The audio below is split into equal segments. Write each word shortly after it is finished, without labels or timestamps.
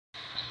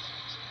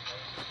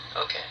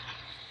Okay.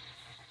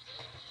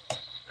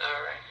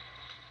 All right.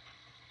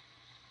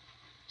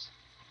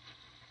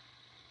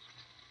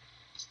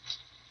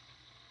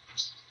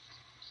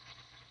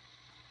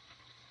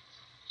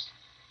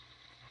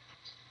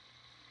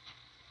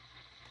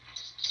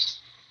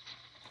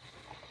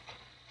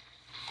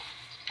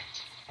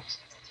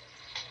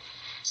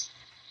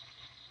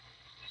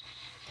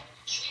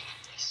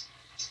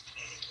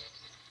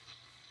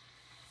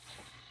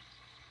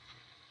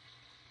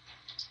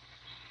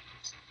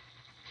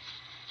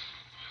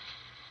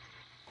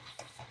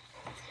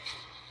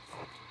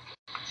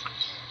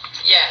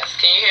 Yes.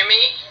 Can you hear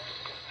me?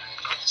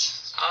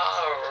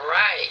 All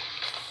right.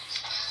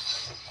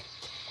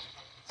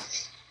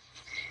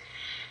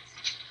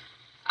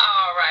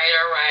 All right.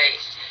 All right.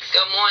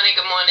 Good morning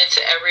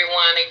to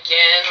everyone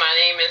again. My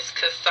name is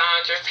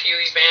Cassandra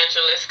Pugh,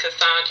 Evangelist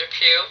Cassandra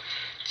Pugh.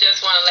 Just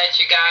want to let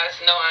you guys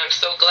know I'm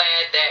so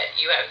glad that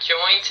you have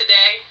joined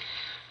today.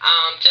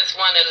 Just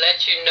want to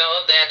let you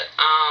know that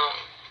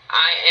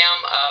I am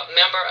a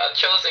member of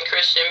Chosen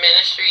Christian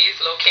Ministries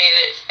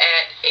located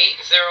at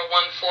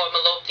 8014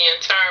 Midlothian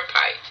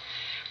Turnpike,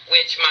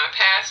 which my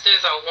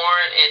pastors are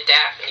Warren and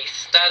Daphne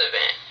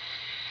Studevant.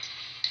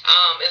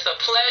 It's a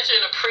pleasure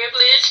and a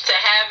privilege to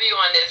have you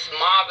on this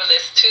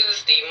marvelous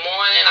Tuesday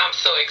morning. I'm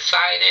so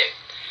excited.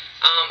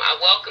 I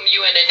welcome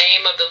you in the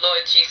name of the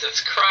Lord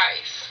Jesus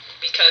Christ,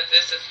 because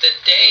this is the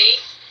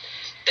day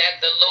that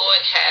the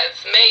Lord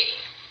has made.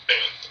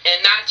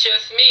 And not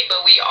just me,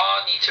 but we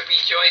all need to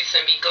rejoice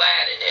and be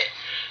glad in it.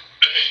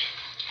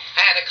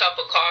 I had a cup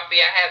of coffee.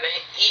 I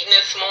haven't eaten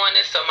this morning,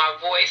 so my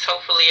voice,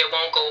 hopefully it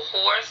won't go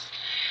hoarse.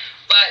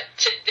 But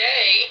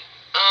today,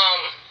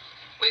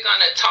 we're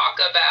going to talk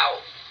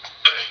about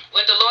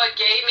what the Lord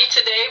gave me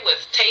today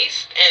was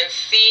taste and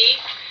see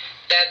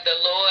that the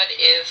Lord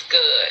is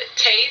good.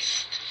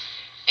 Taste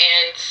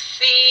and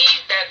see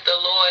that the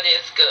Lord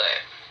is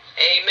good.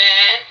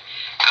 Amen.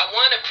 I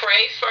want to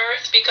pray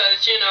first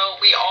because,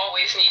 we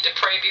always need to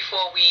pray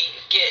before we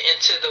get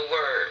into the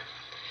Word.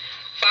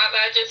 Father,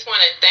 I just want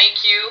to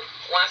thank you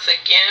once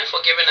again for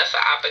giving us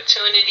an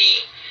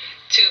opportunity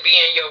to be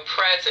in your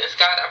presence.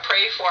 God, I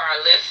pray for our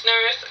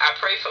listeners. I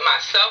pray for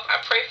myself.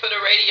 I pray for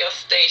the radio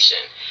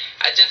station.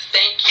 I just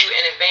thank you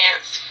in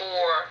advance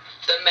for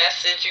the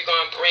message you're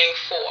going to bring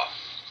forth.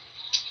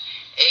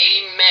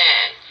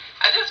 Amen.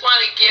 I just want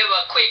to give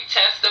a quick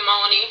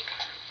testimony.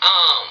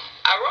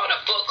 I wrote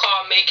a book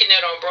called Making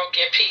It on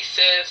Broken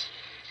Pieces,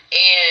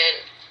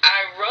 and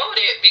I wrote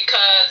it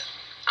because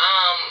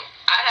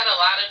I had a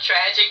lot of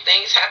tragic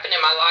things happen in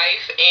my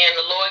life, and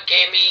the Lord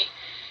gave me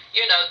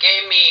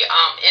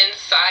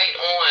insight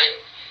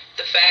on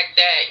the fact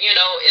that,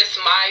 it's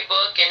my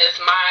book and it's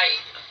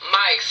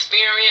my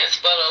experience,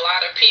 but a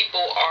lot of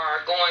people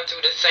are going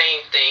through the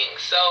same thing.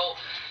 So,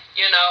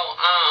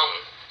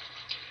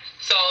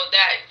 so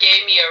that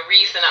gave me a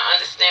reason to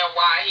understand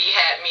why he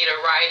had me to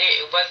write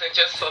it. It wasn't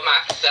just for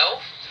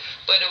myself,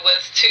 but it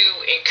was to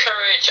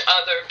encourage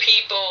other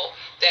people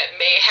that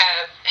may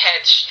have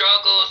had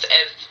struggles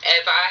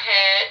as I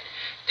had,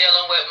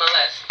 dealing with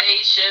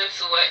molestation,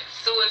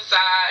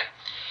 suicide,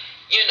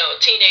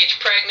 teenage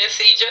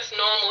pregnancy, just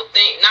normal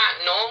things,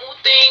 not normal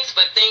things,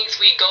 but things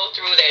we go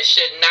through that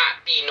should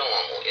not be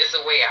normal is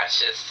the way I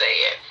should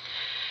say it.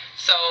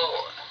 So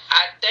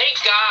I thank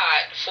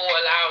God for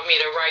allowing me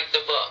to write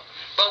the book.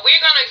 But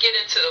we're going to get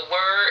into the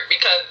Word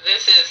because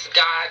this is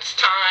God's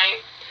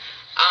time.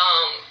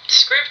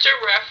 Scripture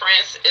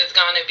reference is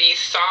going to be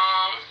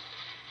Psalm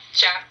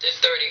chapter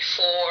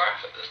 34,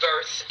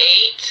 verse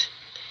 8.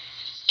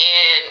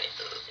 And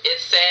it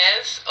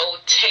says, "O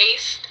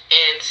taste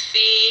and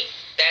see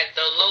that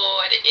the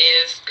Lord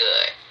is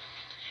good."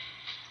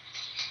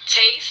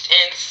 Taste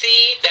and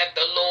see that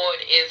the Lord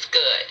is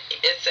good.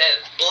 It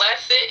says,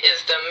 "Blessed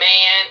is the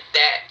man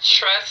that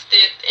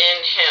trusteth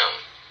in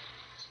him."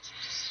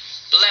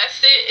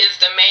 Blessed is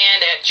the man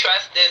that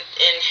trusteth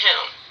in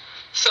him.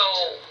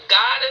 So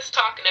God is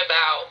talking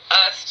about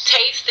us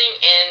tasting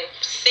and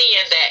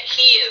seeing that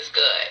he is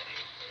good.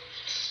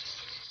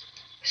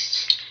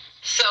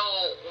 So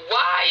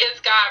why is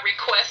God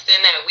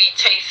requesting that we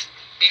taste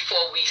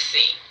before we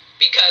see?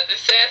 Because it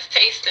says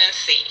taste and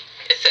see.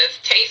 It says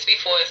taste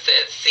before it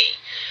says see.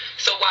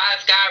 So why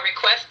is God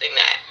requesting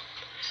that?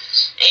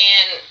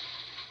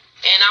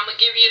 And I'm going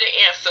to give you the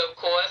answer, of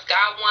course.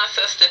 God wants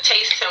us to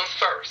taste him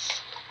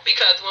first.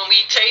 Because when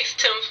we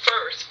taste him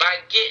first by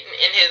getting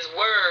in his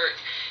word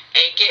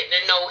and getting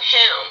to know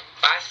him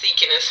by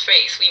seeking his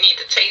face, we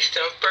need to taste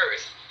him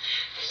first.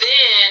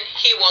 Then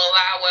he will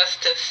allow us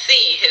to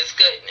see his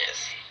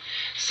goodness.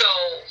 So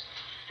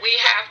we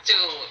have to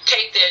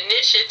take the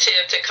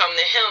initiative to come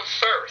to him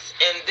first,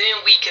 and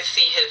then we can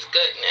see his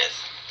goodness.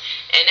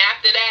 And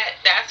after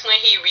that, that's when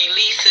he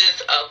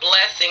releases a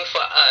blessing for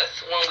us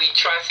when we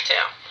trust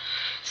him.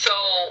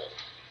 So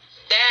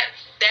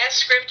that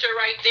scripture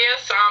right there,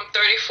 Psalm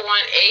 34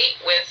 and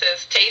 8, where it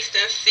says taste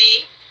and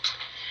see,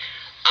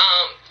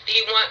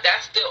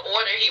 that's the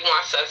order he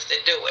wants us to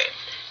do it.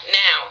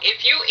 Now,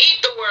 if you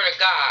eat the word of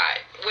God,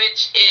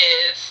 which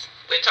is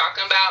We're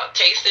talking about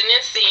tasting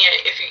and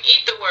seeing. If you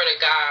eat the word of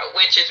God,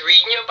 which is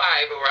reading your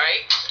Bible,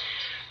 right,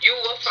 you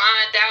will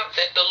find out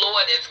that the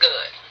Lord is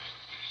good.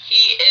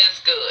 He is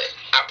good.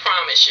 I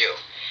promise you.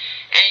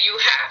 And you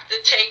have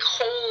to take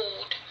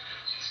hold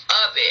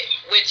of it,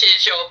 which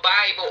is your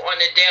Bible,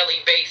 on a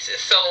daily basis.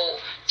 So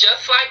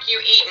just like you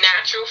eat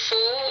natural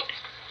food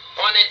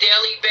on a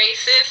daily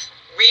basis,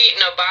 reading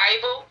the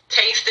Bible,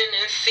 tasting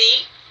and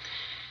see,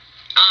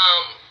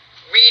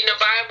 reading the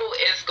Bible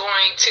is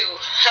going to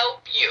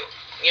help you.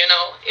 You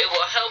know, it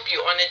will help you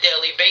on a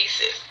daily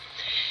basis.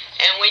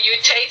 And when you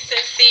taste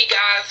and see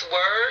God's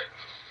word,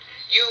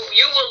 you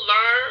will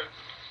learn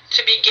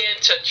to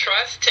begin to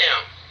trust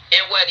him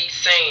in what he's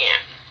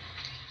saying.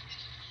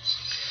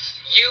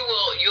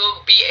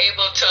 You'll be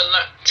able to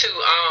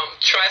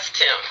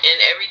trust him in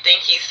everything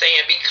he's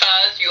saying,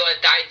 because you are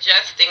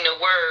digesting the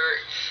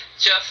word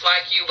just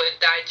like you would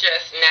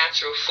digest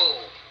natural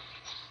food.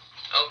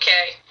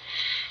 Okay?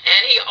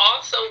 And he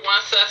also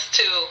wants us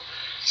to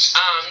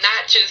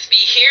not just be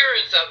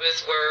hearers of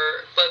his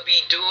word, but be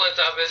doers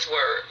of his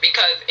word.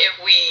 Because if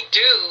we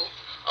do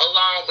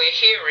along with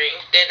hearing,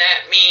 then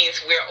that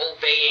means we're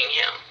obeying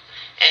him.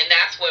 And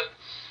that's what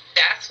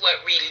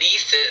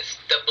releases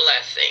the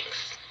blessings.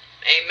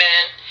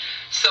 Amen.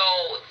 So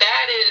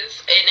that is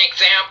an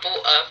example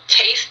of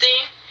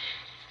tasting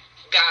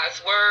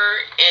God's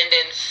word and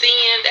then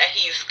seeing that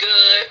he's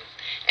good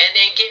and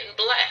then getting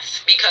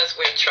blessed because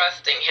we're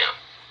trusting him.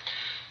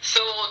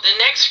 So the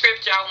next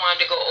scripture I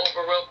wanted to go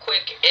over real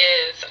quick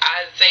is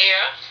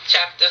Isaiah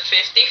chapter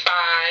 55,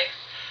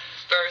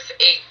 verse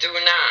 8 through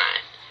 9.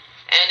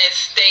 And it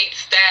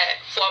states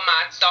that, "For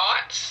my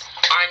thoughts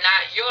are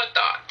not your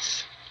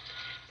thoughts,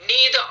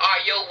 neither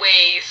are your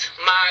ways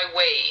my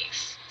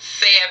ways,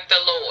 saith the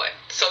Lord."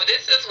 So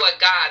this is what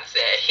God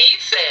said. He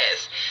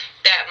says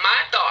that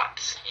my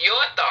thoughts,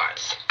 your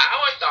thoughts,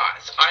 our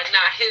thoughts are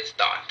not his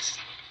thoughts.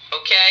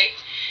 Okay?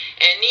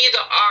 And neither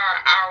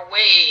are our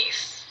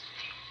ways.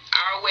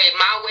 Our way,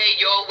 my way,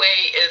 your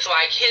way is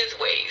like his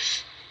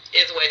ways,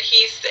 is what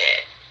he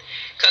said.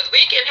 Because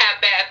we can have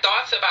bad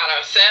thoughts about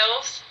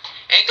ourselves,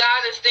 and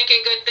God is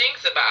thinking good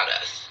things about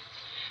us.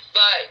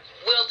 But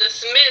we'll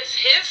dismiss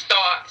his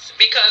thoughts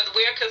because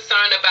we're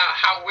concerned about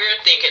how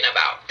we're thinking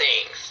about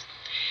things.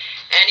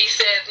 And he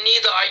says,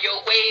 neither are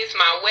your ways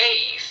my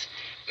ways.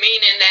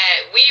 Meaning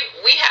that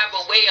we have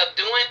a way of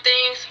doing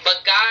things,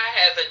 but God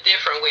has a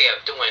different way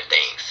of doing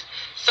things.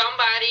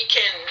 Somebody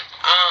can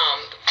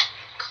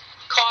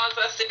cause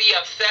us to be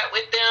upset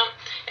with them,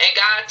 and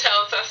God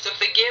tells us to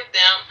forgive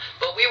them,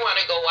 but we want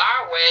to go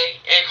our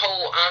way and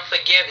hold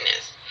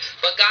unforgiveness.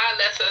 But God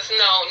lets us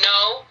know,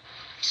 no,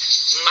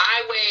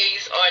 my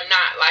ways are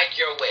not like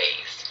your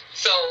ways.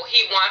 So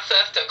he wants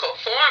us to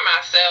conform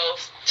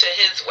ourselves to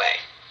his way.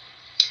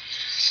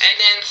 And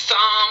then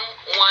Psalm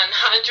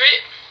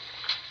 100,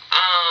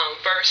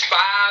 verse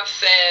 5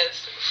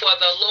 says, "For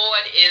the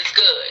Lord is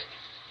good,"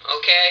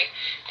 okay?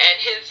 "And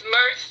his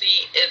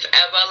mercy is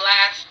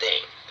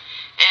everlasting,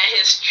 and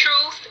his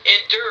truth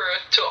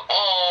endureth to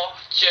all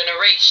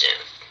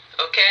generations."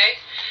 Okay?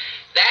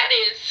 That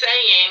is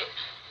saying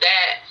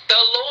that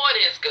the Lord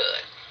is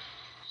good.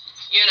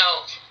 You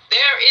know,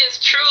 there is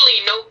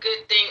truly no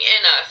good thing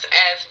in us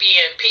as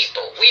being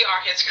people. We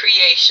are his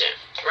creation,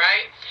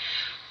 right?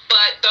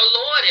 But the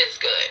Lord is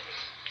good,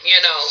 you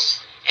know,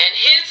 and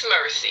his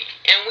mercy,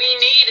 and we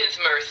need his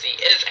mercy,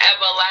 is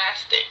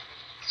everlasting.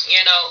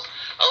 You know,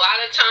 a lot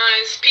of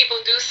times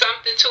people do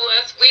something to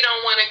us, we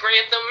don't want to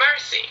grant them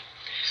mercy.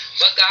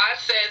 But God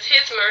says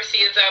his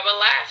mercy is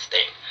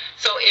everlasting.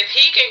 So if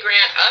he can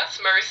grant us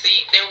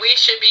mercy, then we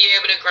should be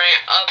able to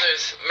grant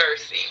others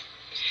mercy.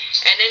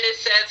 And then it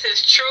says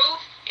his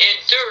truth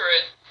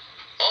endureth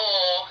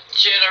all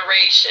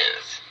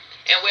generations.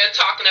 And we're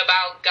talking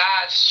about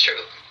God's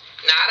truth.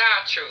 Not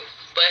our truth,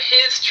 but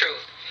his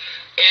truth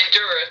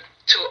endureth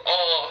to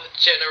all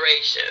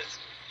generations.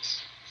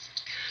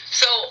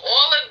 So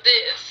all of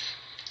this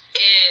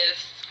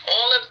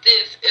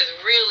is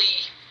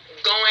really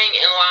going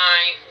in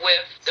line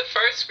with the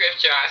first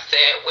scripture I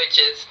said, which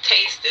is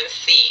taste and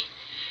see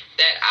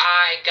that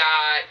I,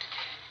 God,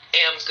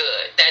 am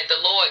good, that the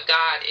Lord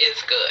God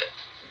is good.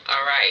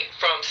 All right,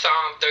 from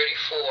Psalm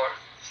 34,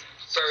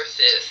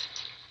 verses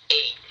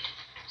 8.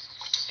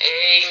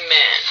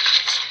 Amen.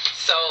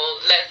 So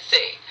let's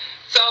see.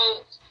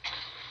 So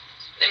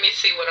let me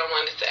see what I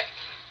want to say.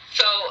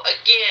 So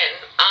again,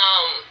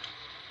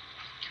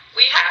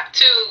 we have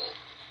to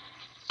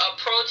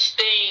approach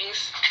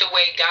things the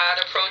way God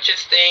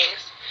approaches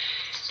things.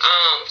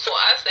 For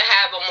us to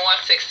have a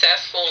more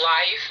successful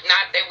life,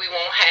 not that we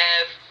won't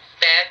have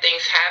bad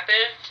things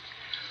happen,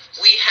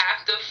 we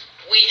have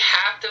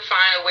to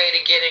find a way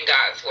to get in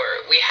God's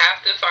word. We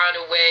have to find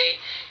a way,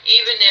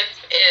 even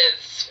if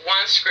it's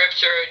one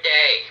scripture a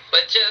day,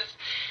 but just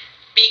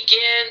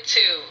begin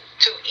to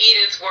eat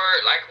his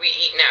word like we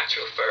eat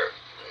natural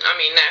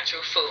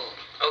food,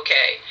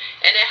 okay?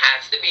 And it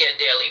has to be a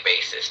daily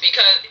basis,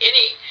 because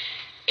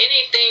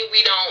anything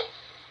we don't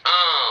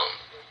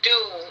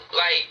do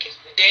like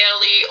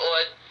daily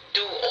or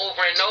do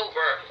over and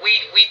over,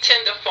 we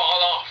tend to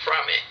fall off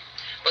from it.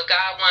 But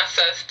God wants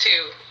us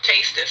to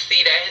taste and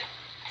see that,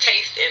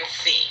 taste and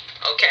see,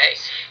 okay?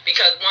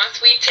 Because once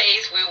we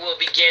taste, we will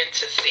begin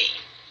to see,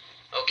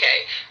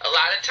 okay? A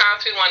lot of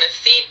times we want to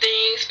see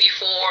things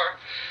before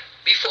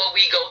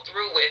we go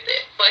through with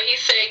it. But he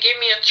said, give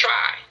me a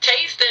try.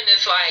 Tasting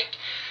is like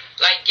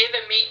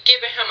giving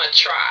him a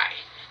try.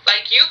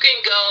 Like you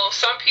can go,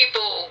 some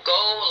people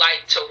go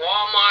like to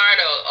Walmart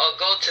or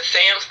go to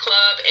Sam's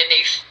Club, and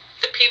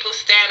the people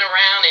stand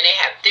around and they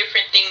have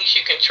different things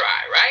you can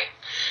try, right?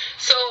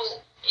 So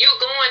you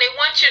go and they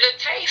want you to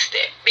taste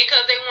it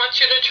because they want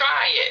you to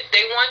try it.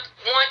 They want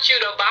you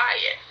to buy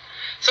it.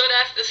 So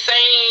that's the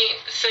same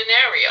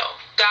scenario.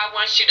 God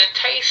wants you to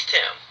taste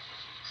him.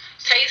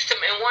 Taste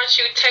him, and once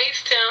you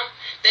taste him,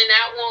 then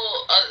that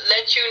will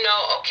let you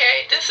know,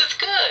 okay, this is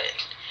good.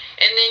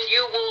 And then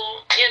you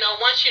will,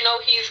 once you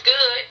know he's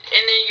good,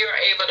 and then you're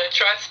able to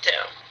trust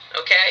him,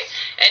 okay?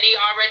 And he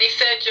already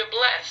said you're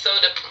blessed. So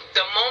the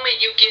moment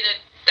you get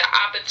the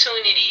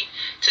opportunity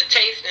to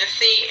taste and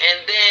see,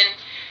 and then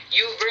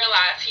you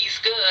realize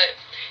he's good,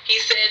 he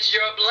says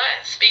you're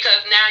blessed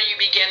because now you're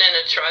beginning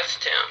to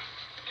trust him.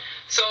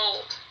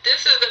 So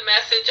this is the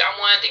message I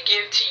wanted to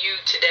give to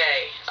you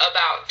today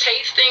about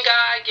tasting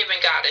God, giving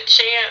God a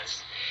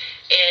chance,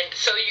 and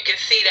so you can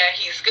see that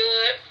he's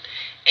good.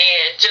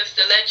 And just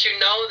to let you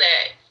know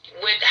that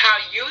with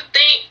how you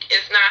think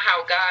is not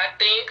how God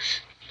thinks,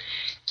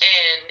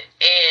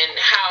 and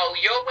how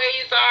your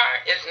ways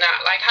are is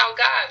not like how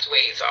God's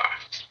ways are.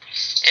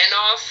 And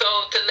also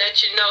to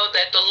let you know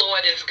that the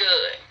Lord is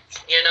good,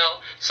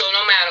 So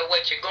no matter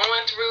what you're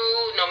going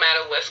through, no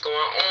matter what's going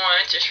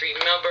on, just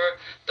remember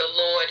the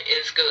Lord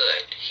is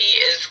good. He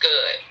is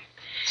good.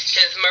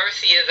 His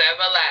mercy is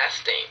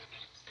everlasting,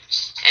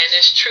 and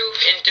his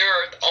truth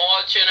endureth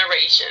all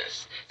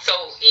generations.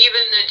 So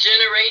even the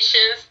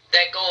generations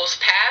that goes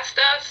past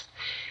us,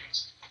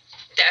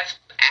 that's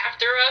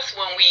after us,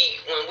 when we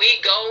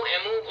go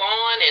and move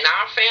on in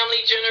our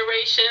family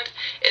generations,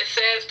 it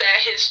says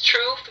that his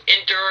truth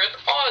endureth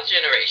all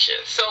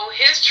generations. So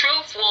his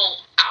truth will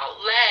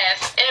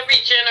outlast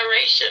every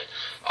generation,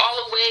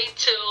 all the way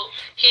till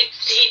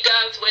he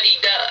does what he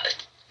does.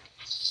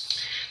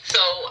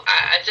 So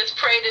I just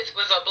pray this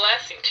was a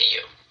blessing to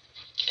you.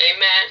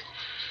 Amen.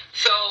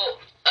 So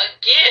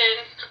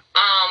again,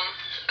 I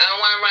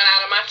don't want to run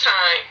out of my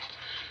time,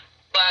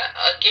 but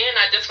again,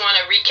 I just want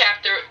to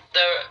recap the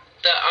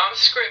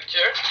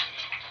scripture,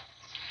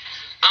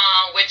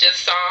 which is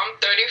Psalm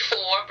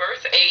 34,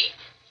 verse 8,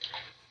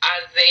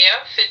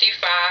 Isaiah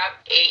 55,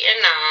 8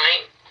 and 9,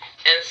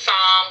 and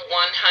Psalm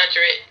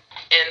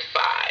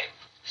 105.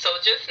 So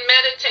just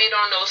meditate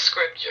on those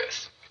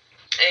scriptures.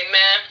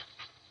 Amen.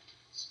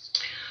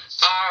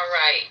 All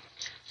right.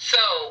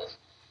 So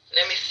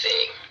let me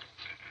see.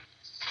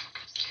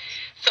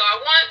 So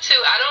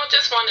I don't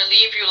just want to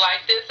leave you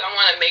like this. I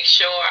want to make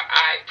sure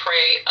I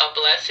pray a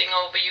blessing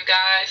over you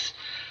guys.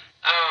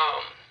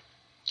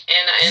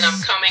 And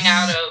I'm coming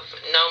out of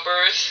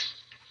Numbers,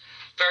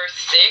 verse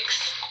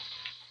 6.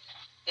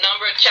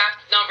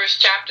 Numbers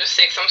chapter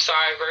 6,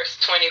 verse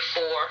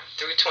 24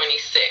 through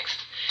 26.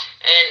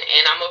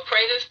 And I'm going to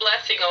pray this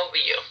blessing over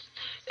you.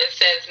 It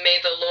says, may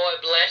the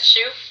Lord bless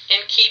you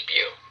and keep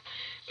you.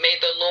 May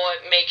the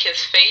Lord make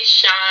his face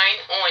shine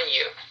on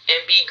you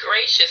and be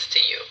gracious to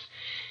you.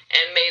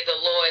 And may the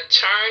Lord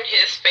turn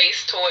his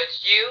face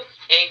towards you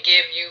and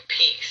give you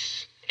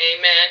peace.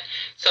 Amen.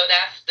 So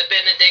that's the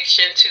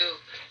benediction to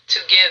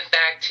give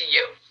back to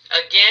you.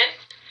 Again,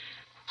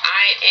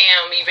 I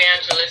am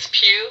Evangelist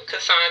Pugh,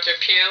 Cassandra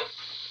Pugh,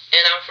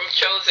 and I'm from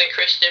Chosen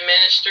Christian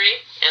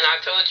Ministry. And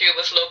I told you it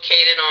was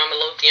located on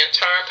Midlothian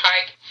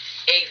Turnpike,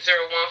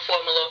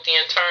 8014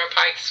 Midlothian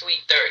Turnpike,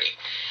 Suite 30.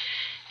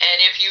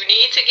 And if you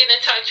need to get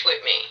in touch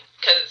with me,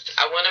 because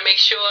I want to make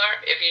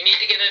sure if you need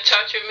to get in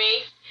touch with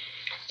me,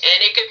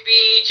 and it could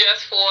be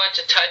just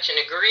to touch and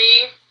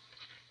agree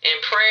in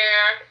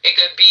prayer. It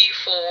could be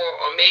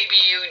or maybe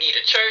you need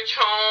a church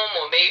home,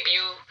 or maybe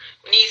you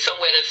need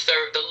somewhere to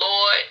serve the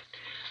Lord,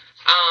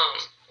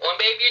 or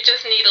maybe you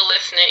just need a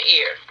listening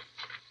ear.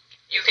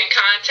 You can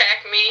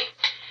contact me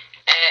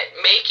at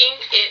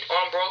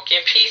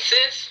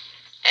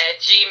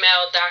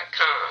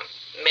makingitonbrokenpieces@gmail.com.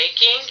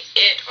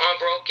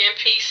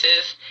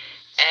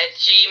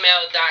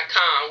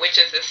 makingitonbrokenpieces@gmail.com, which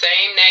is the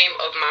same name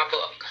of my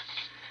book.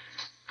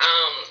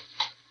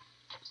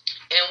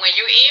 And when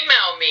you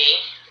email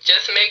me,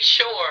 just make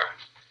sure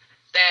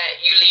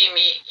that you leave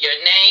me your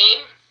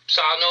name,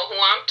 so I'll know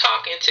who I'm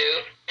talking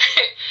to,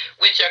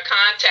 with your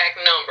contact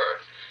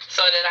number,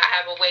 so that I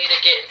have a way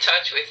to get in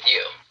touch with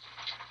you.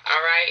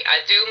 All right?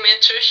 I do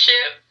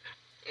mentorship,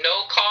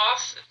 no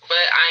cost,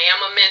 but I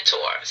am a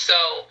mentor.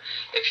 So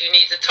if you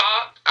need to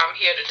talk, I'm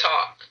here to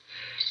talk.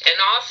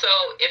 And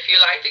also, if you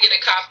like to get a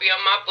copy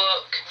of my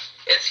book,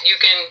 you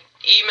can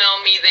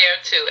email me there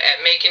too at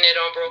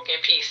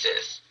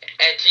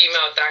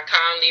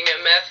makingitonbrokenpieces@gmail.com. Leave me a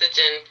message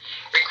and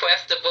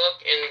request the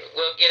book, and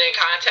we'll get in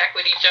contact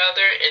with each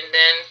other, and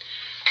then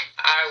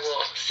I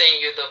will send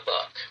you the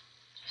book.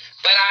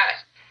 But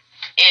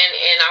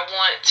And I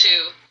want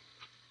to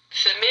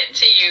submit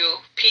to you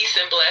peace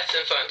and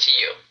blessings unto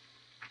you.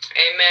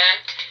 Amen.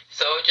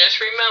 So just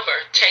remember,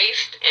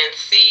 taste and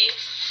see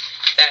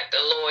that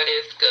the Lord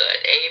is good.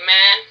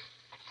 Amen.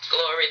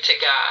 Glory to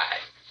God.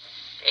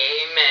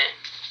 Amen.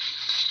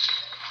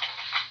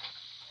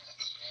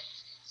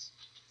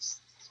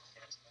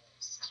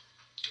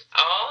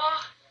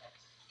 Oh,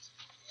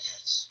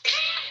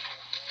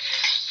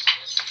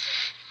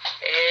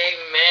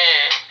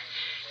 amen.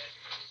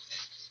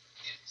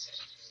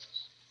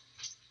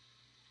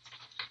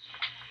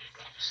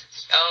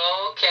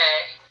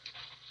 Okay.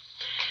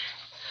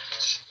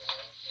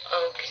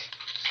 Okay.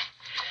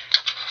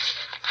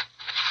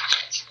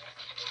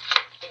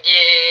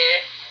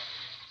 Yeah.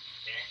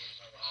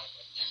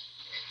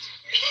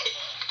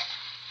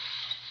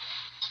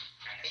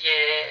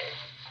 Yeah.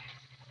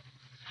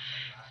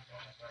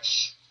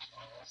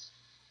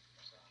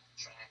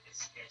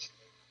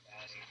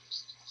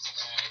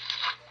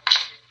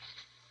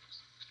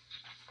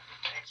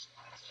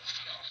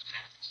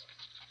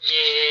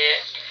 Yeah.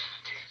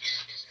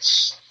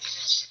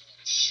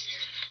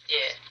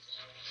 Yeah.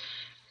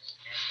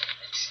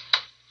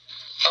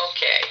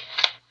 Okay.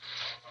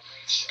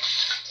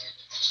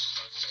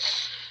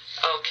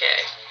 Okay.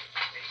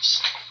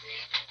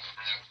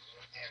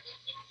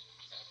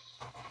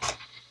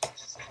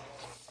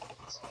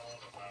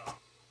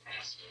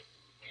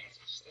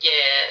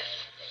 Yes.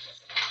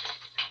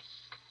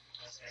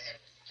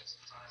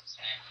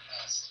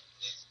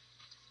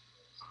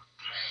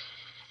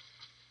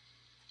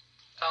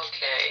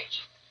 Okay.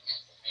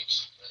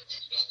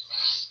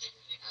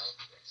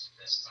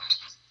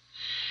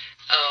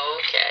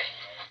 Okay.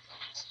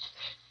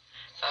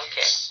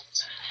 Okay.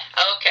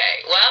 Okay.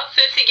 Well,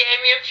 since he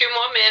gave me a few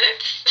more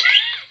minutes,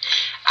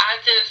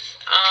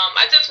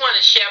 I just want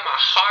to share my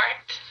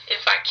heart,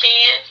 if I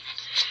can.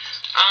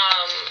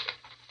 Um,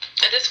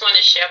 I just want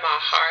to share my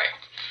heart.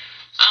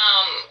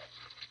 Um,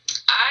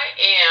 I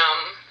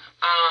am.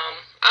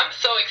 I'm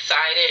so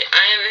excited.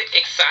 I am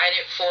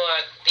excited for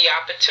the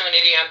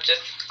opportunity. I'm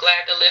just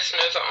glad the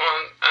listeners are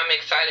on. I'm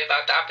excited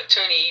about the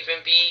opportunity to even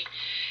be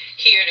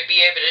here to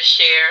be able to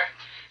share.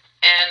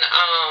 And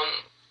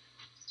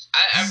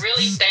I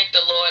really thank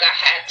the Lord. I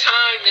had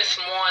time this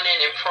morning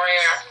in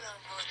prayer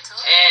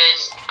and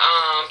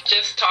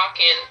just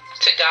talking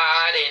to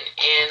God,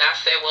 and I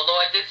said, well,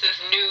 Lord, this is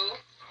new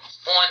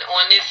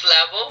on this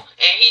level,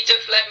 and He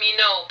just let me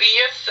know, be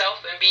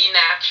yourself and be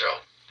natural,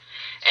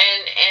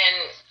 and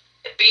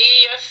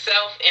be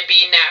yourself and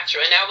be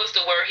natural, and that was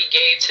the word He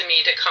gave to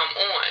me to come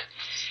on,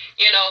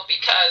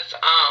 because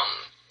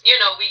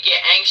we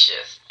get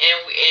anxious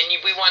and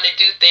we want to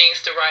do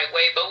things the right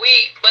way,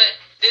 but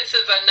this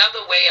is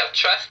another way of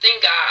trusting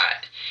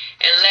God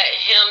and let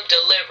Him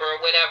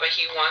deliver whatever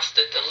He wants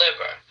to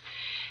deliver.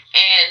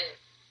 And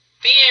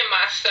being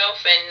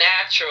myself and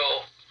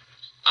natural,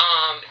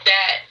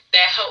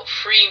 that helped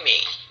free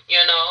me,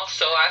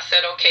 So I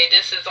said, okay,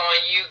 this is on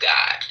you,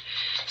 God.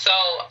 So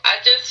I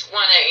just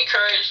want to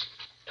encourage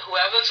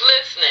whoever's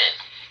listening,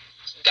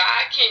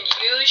 God can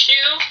use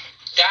you.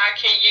 God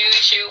can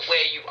use you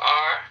where you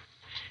are,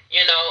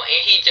 and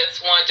He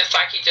just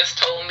like He just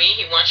told me,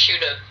 He wants you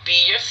to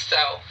be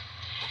yourself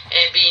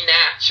and be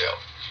natural.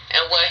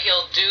 And what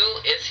He'll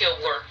do is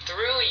He'll work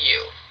through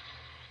you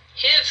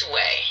His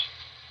way.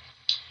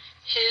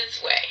 His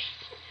way.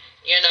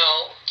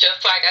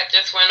 Just like I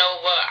just went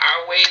over,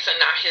 our ways are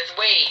not His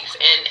ways.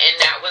 And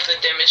that was a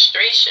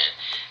demonstration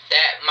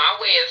that my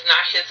way is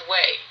not His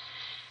way.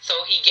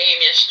 So He gave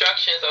me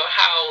instructions on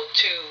how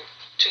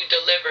to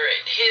deliver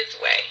it His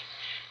way,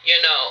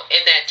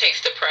 and that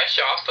takes the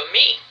pressure off of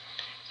me.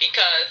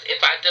 Because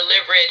if I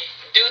deliver it,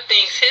 do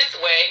things His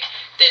way,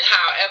 then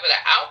however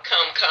the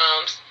outcome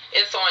comes,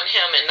 it's on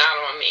Him and not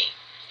on me.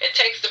 It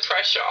takes the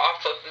pressure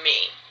off of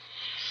me.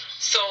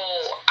 So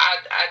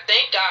I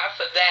thank God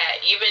for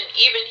that. Even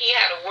He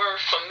had a word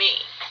for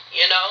me,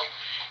 And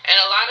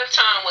a lot of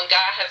time when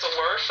God has a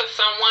word for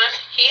someone,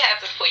 He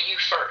has it for you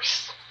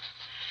first.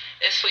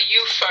 It's for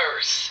you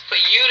first. For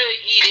you to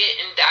eat it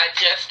and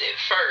digest it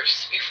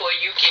first before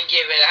you can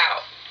give it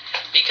out.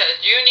 Because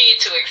you need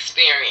to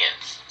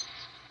experience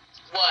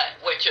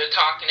what you're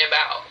talking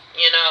about,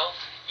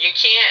 You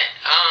can't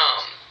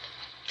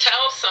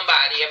tell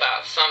somebody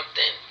about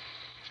something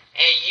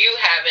and you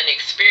haven't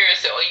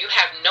experienced it or you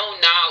have no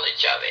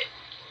knowledge of it.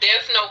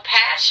 There's no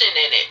passion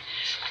in it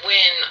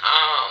when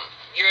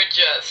you're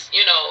just,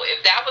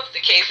 if that was the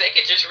case, they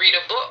could just read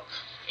a book,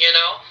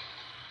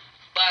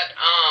 But,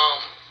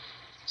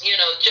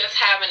 just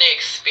having an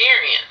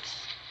experience,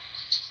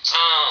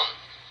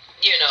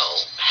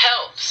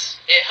 helps.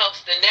 It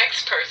helps the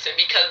next person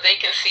because they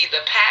can see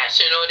the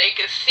passion or they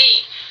can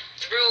see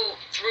through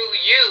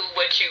you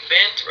what you've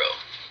been through,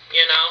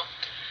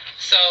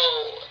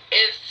 So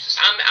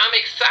I'm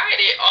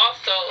excited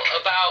also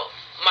about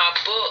my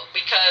book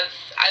because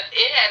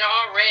it had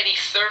already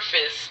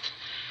surfaced.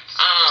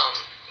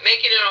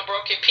 Making It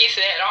Unbroken Peace,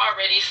 it had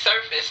already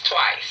surfaced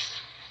twice,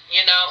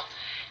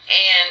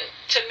 And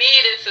to me,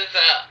 this is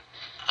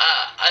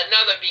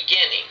another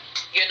beginning,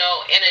 in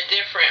a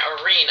different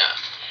arena,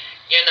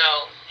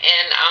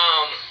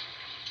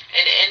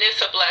 and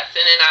it's a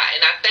blessing, and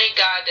I thank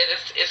God that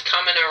it's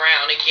coming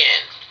around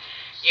again,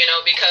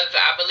 because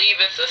I believe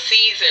it's a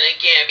season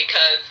again,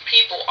 because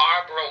people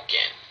are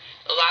broken.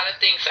 A lot of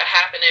things are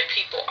happening.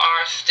 People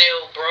are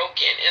still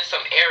broken in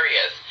some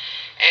areas,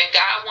 and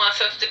God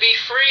wants us to be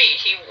free.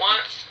 He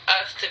wants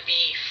us to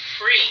be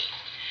free.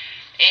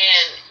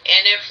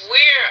 And if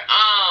we're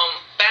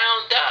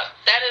bound up,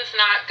 that is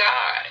not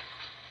God.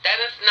 That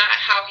is not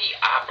how He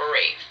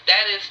operates.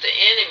 That is the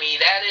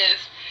enemy. That is,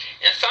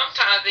 and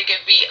sometimes it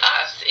could be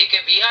us. It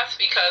could be us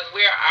because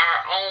we're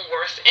our own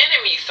worst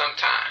enemy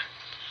sometimes.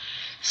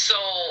 So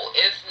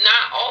it's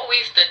not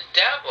always the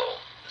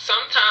devil.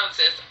 Sometimes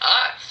it's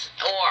us,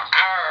 or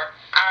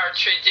our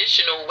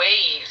traditional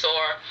ways,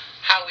 or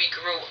how we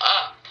grew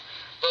up.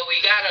 But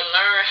we got to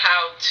learn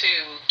how to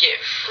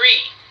get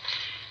free,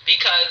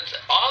 because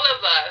all of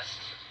us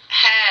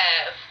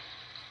have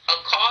a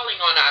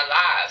calling on our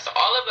lives.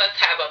 All of us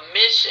have a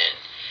mission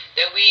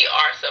that we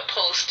are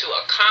supposed to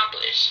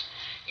accomplish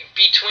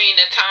between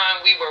the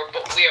time we are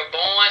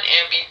born,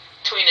 and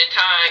between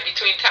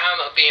time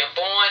of being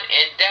born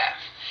and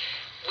death.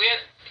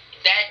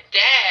 That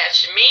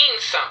dash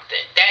means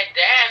something. That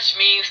dash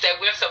means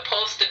that we're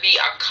supposed to be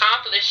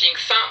accomplishing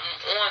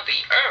something on the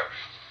earth.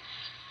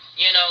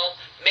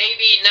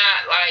 Maybe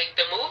not like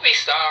the movie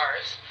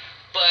stars,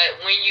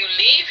 but when you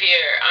leave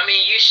here,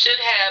 you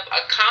should have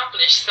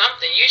accomplished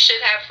something. You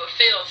should have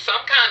fulfilled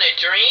some kind of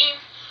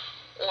dream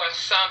or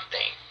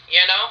something,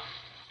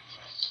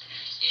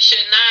 You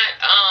should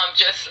not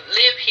just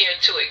live here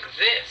to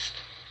exist,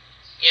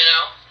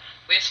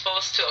 We're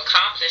supposed to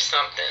accomplish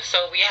something.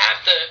 So we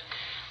have to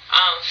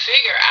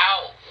figure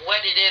out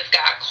what it is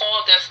God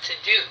called us to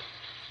do,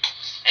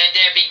 and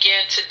then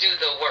begin to do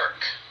the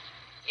work,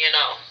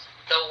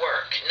 the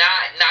work,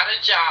 not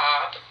a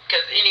job,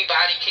 because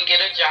anybody can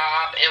get a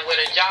job, and with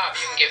a job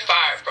you can get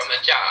fired from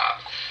a job.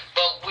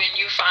 But when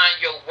you find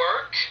your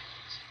work,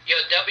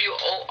 your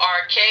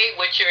WORK,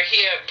 what you're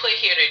put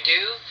here to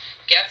do,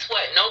 guess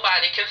what?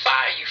 Nobody can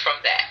fire you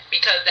from that,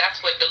 because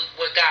that's what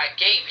God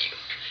gave you.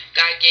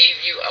 God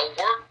gave you a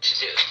work to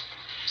do.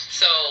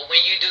 So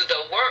when you do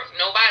the work,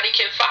 nobody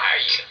can fire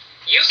you.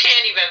 You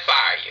can't even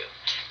fire you,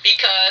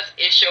 because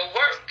it's your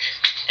work.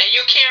 And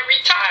you can't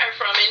retire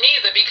from it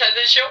neither, because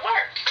it's your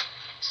work.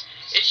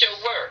 It's your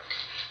work.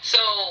 So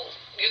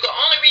you can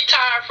only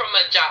retire from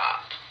a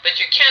job,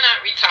 but you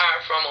cannot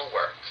retire from a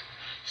work.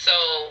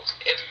 So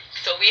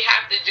we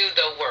have to do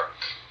the work.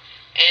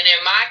 And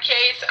in my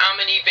case, I'm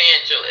an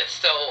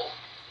evangelist. So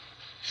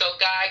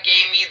God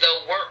gave me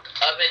the work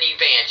of an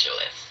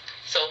evangelist.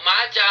 So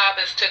my job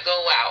is to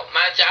go out.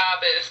 My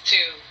job is to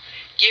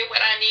get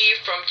what I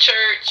need from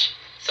church,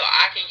 so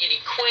I can get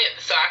equipped,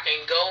 so I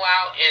can go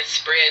out and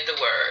spread the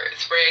word,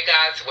 spread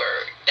God's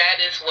word. That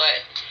is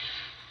what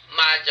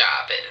my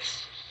job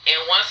is.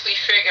 And once we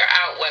figure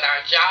out what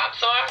our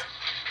jobs are,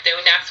 then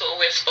that's what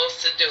we're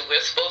supposed to do.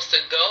 We're supposed to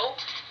go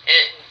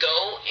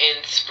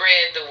and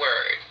spread the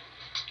word.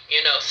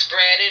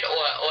 Spread it,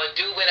 or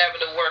do whatever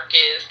the work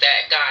is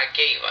that God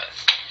gave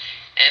us.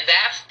 And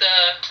that's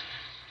the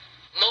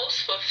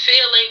most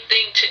fulfilling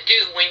thing to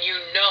do when you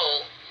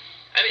know.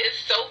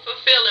 It's so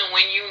fulfilling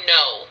when you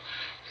know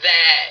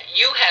that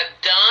you have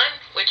done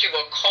what you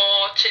were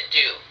called to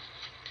do.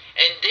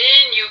 And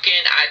then you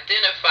can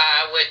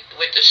identify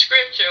with the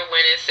scripture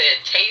when it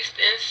said, taste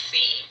and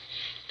see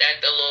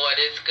that the Lord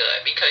is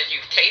good. Because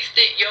you've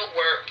tasted your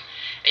work,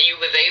 and you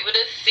was able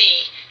to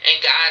see, and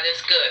God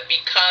is good,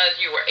 because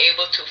you were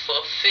able to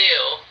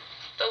fulfill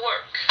the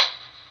work.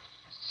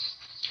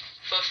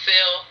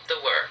 Fulfill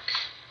the work.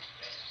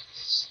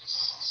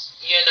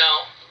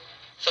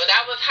 So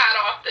that was hot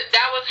off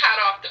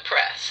the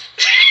press.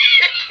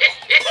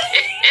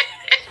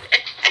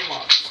 Come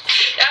on.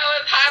 That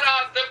was hot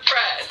off the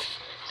press.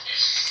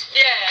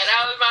 Yeah,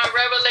 that was my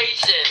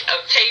revelation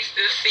of taste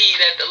and see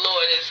that the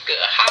Lord is good.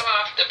 Hot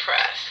off the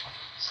press.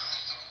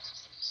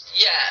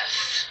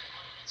 Yes.